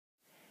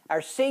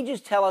Our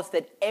sages tell us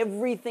that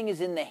everything is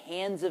in the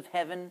hands of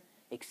heaven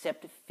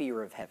except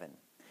fear of heaven.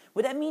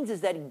 What that means is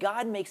that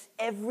God makes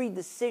every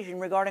decision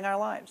regarding our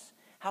lives.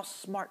 How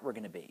smart we're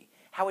going to be,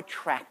 how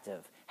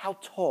attractive, how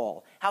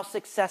tall, how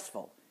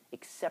successful,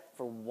 except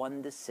for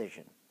one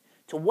decision.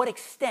 To what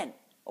extent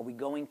are we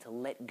going to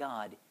let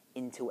God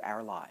into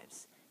our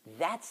lives?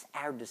 That's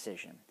our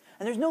decision.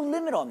 And there's no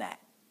limit on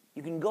that.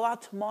 You can go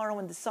out tomorrow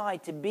and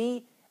decide to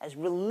be as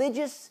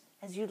religious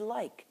as you'd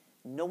like.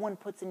 No one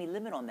puts any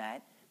limit on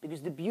that,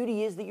 because the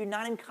beauty is that you're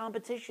not in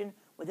competition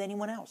with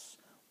anyone else,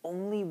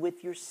 only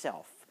with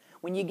yourself.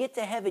 When you get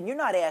to heaven, you're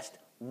not asked,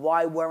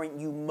 why weren't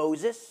you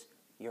Moses?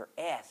 You're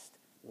asked,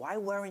 why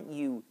weren't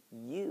you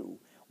you?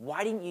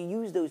 Why didn't you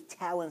use those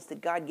talents that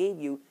God gave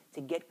you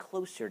to get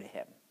closer to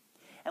him?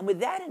 And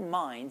with that in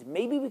mind,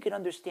 maybe we could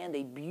understand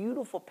a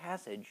beautiful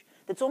passage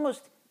that's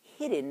almost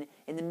hidden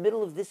in the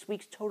middle of this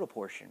week's Torah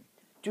portion.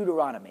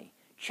 Deuteronomy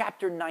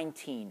chapter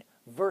 19,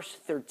 verse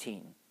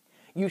 13.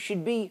 You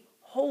should be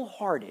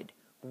wholehearted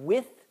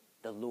with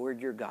the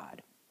Lord your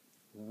God.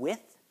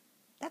 With?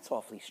 That's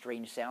awfully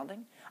strange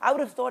sounding. I would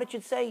have thought it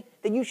should say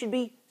that you should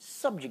be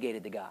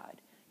subjugated to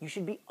God. You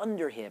should be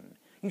under him.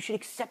 You should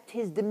accept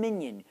his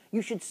dominion.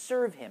 You should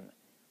serve him.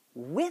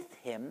 With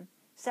him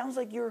sounds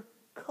like you're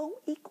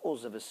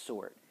co-equals of a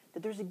sort,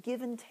 that there's a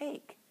give and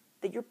take,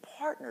 that you're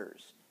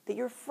partners, that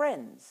you're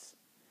friends.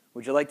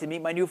 Would you like to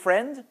meet my new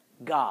friend?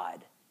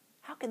 God.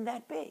 How can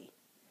that be?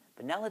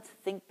 But now let's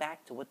think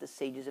back to what the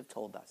sages have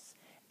told us.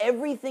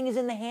 Everything is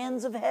in the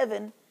hands of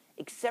heaven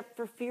except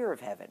for fear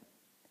of heaven.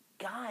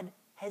 God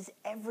has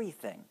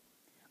everything.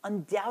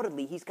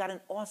 Undoubtedly, he's got an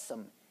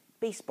awesome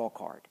baseball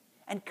card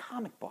and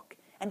comic book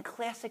and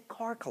classic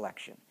car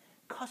collection,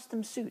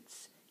 custom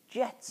suits,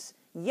 jets,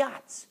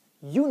 yachts,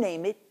 you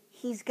name it,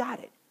 he's got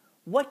it.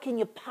 What can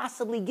you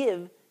possibly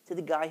give to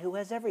the guy who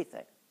has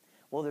everything?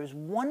 Well, there's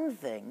one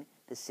thing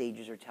the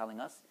sages are telling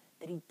us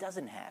that he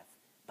doesn't have.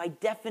 By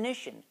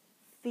definition,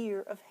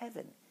 fear of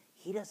heaven.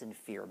 He doesn't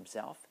fear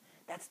himself.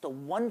 That's the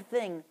one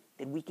thing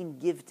that we can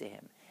give to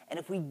him. And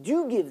if we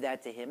do give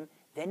that to him,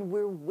 then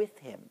we're with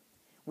him.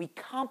 We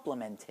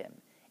complement him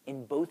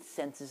in both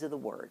senses of the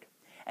word.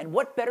 And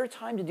what better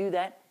time to do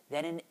that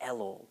than in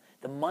Elul,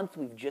 the month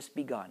we've just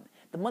begun,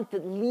 the month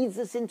that leads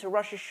us into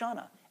Rosh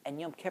Hashanah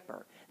and Yom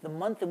Kippur, the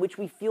month in which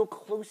we feel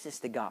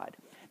closest to God,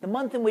 the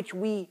month in which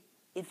we,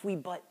 if we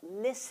but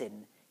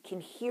listen, can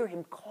hear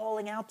him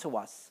calling out to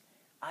us,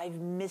 I've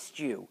missed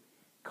you.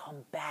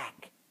 Come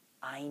back.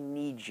 I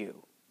need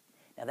you.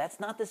 Now,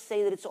 that's not to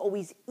say that it's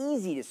always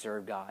easy to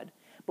serve God,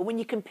 but when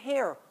you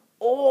compare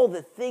all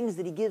the things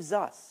that he gives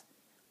us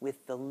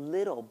with the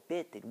little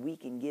bit that we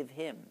can give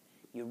him,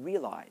 you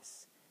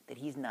realize that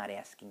he's not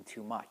asking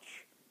too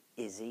much,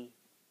 is he?